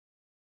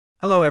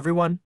Hello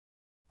everyone.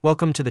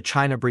 Welcome to the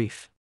China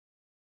Brief.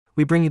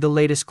 We bring you the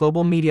latest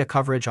global media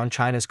coverage on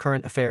China's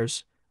current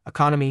affairs,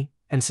 economy,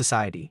 and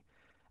society,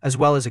 as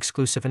well as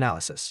exclusive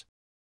analysis.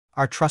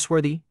 Our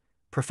trustworthy,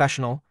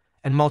 professional,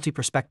 and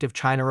multi-perspective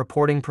China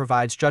reporting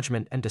provides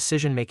judgment and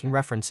decision-making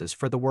references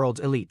for the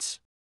world's elites.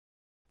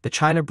 The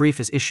China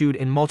Brief is issued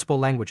in multiple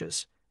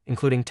languages,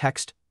 including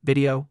text,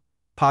 video,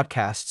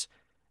 podcasts,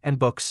 and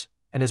books,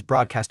 and is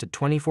broadcasted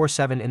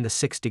 24/7 in the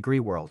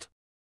 6-degree world.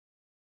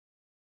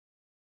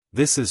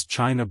 This is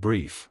China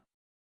Brief.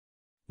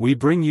 We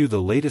bring you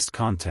the latest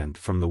content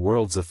from the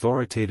world's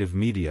authoritative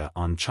media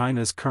on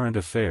China's current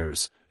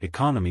affairs,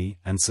 economy,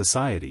 and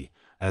society,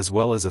 as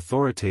well as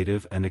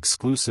authoritative and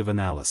exclusive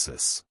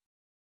analysis.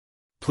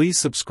 Please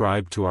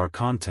subscribe to our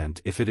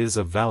content if it is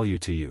of value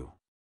to you.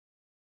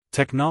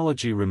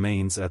 Technology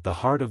remains at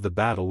the heart of the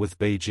battle with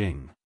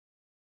Beijing.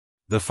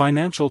 The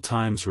Financial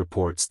Times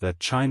reports that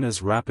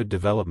China's rapid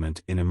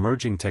development in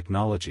emerging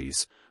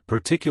technologies,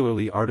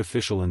 particularly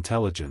artificial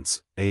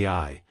intelligence,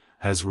 AI,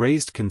 has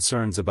raised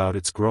concerns about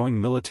its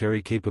growing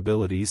military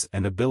capabilities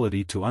and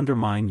ability to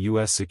undermine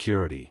U.S.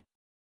 security.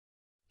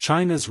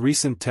 China's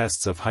recent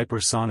tests of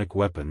hypersonic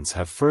weapons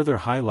have further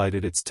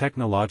highlighted its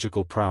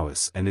technological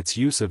prowess and its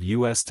use of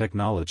U.S.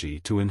 technology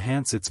to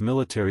enhance its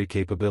military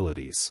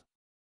capabilities.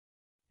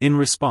 In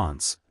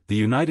response, the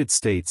United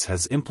States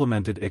has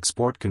implemented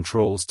export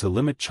controls to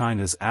limit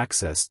China's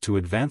access to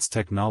advanced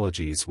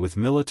technologies with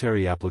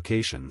military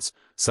applications,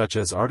 such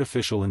as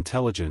artificial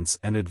intelligence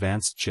and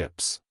advanced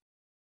chips.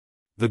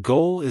 The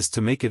goal is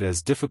to make it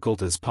as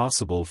difficult as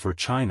possible for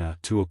China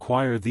to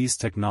acquire these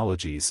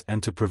technologies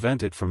and to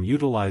prevent it from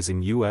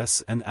utilizing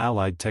U.S. and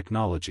allied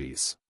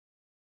technologies.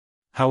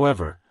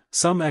 However,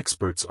 some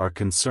experts are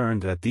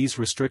concerned that these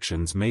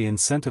restrictions may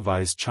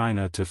incentivize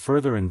China to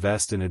further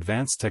invest in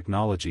advanced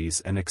technologies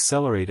and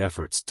accelerate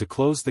efforts to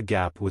close the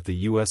gap with the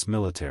U.S.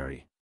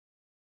 military.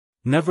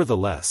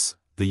 Nevertheless,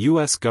 the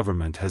U.S.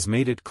 government has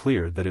made it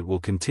clear that it will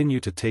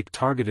continue to take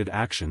targeted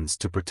actions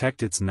to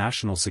protect its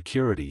national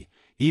security,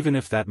 even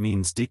if that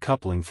means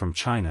decoupling from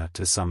China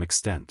to some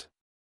extent.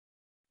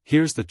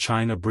 Here's the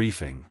China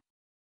briefing.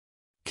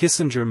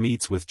 Kissinger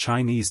meets with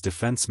Chinese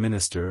defense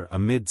minister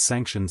amid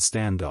sanctions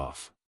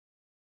standoff.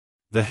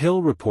 The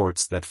Hill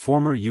reports that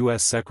former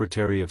U.S.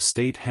 Secretary of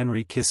State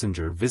Henry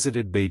Kissinger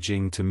visited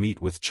Beijing to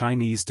meet with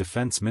Chinese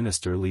Defense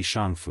Minister Li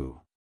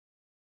Shangfu.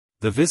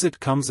 The visit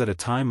comes at a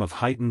time of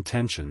heightened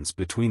tensions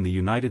between the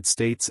United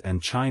States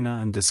and China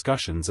and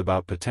discussions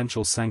about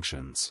potential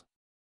sanctions.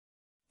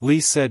 Li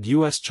said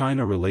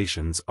U.S.-China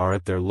relations are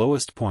at their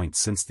lowest point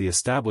since the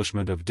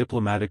establishment of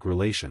diplomatic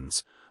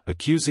relations,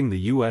 accusing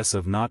the U.S.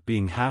 of not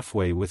being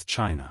halfway with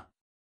China.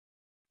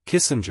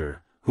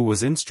 Kissinger, who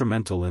was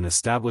instrumental in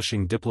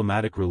establishing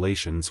diplomatic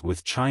relations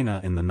with China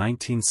in the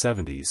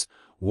 1970s,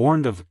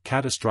 warned of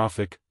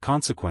catastrophic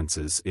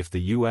consequences if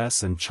the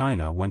U.S. and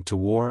China went to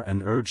war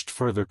and urged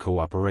further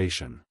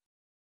cooperation.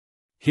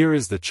 Here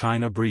is the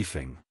China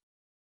briefing.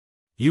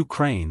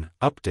 Ukraine,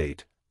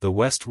 update, the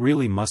West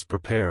really must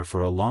prepare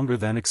for a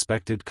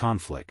longer-than-expected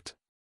conflict.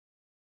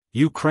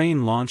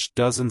 Ukraine launched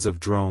dozens of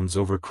drones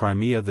over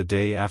Crimea the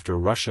day after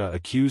Russia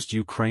accused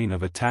Ukraine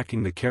of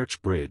attacking the Kerch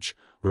Bridge,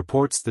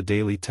 reports the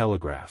Daily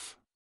Telegraph.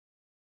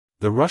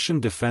 The Russian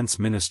Defense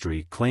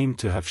Ministry claimed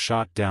to have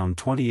shot down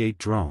 28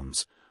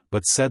 drones,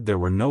 but said there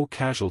were no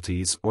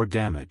casualties or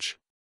damage.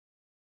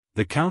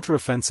 The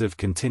counteroffensive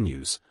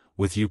continues,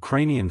 with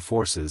Ukrainian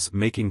forces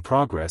making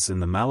progress in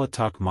the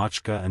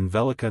Malatok-Machka and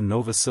Velika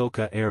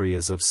Novosilka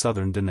areas of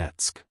southern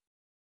Donetsk.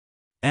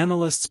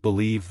 Analysts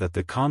believe that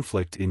the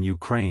conflict in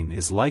Ukraine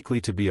is likely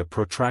to be a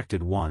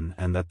protracted one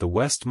and that the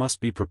West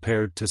must be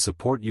prepared to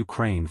support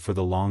Ukraine for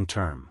the long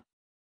term.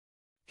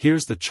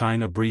 Here's the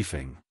China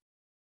briefing.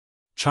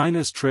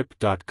 China's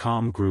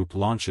Trip.com group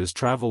launches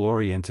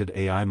travel-oriented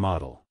AI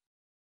model.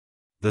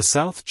 The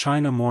South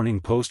China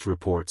Morning Post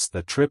reports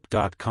that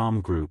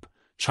Trip.com Group,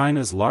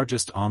 China's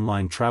largest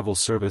online travel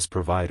service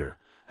provider,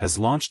 has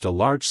launched a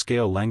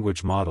large-scale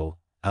language model,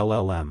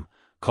 LLM,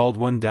 called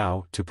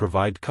Wendao to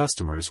provide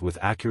customers with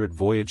accurate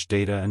voyage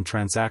data and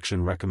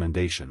transaction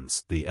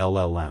recommendations. The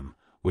LLM,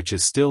 which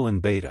is still in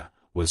beta,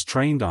 was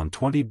trained on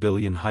 20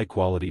 billion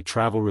high-quality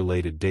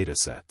travel-related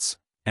datasets,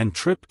 and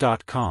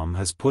Trip.com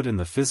has put in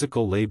the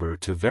physical labor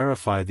to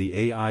verify the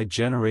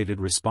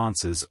AI-generated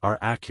responses are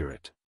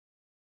accurate.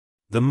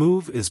 The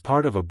move is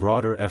part of a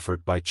broader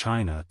effort by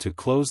China to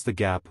close the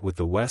gap with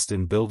the West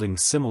in building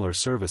similar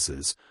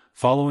services,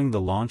 following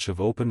the launch of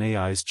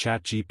OpenAI's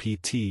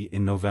ChatGPT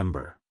in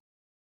November.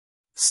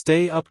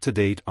 Stay up to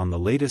date on the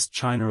latest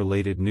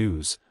China-related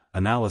news,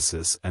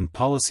 analysis and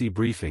policy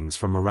briefings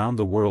from around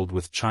the world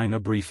with China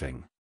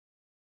Briefing.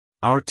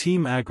 Our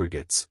team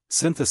aggregates,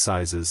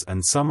 synthesizes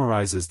and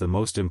summarizes the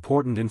most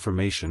important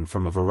information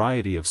from a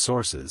variety of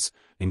sources,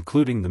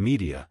 including the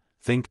media,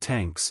 think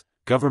tanks,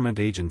 government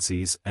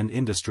agencies and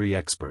industry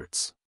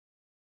experts.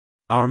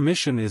 Our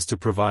mission is to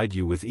provide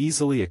you with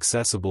easily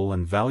accessible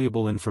and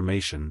valuable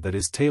information that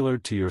is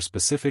tailored to your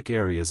specific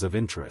areas of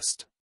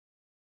interest.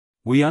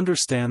 We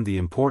understand the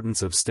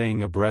importance of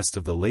staying abreast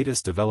of the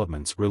latest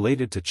developments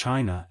related to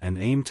China and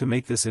aim to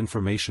make this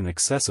information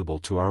accessible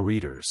to our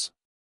readers.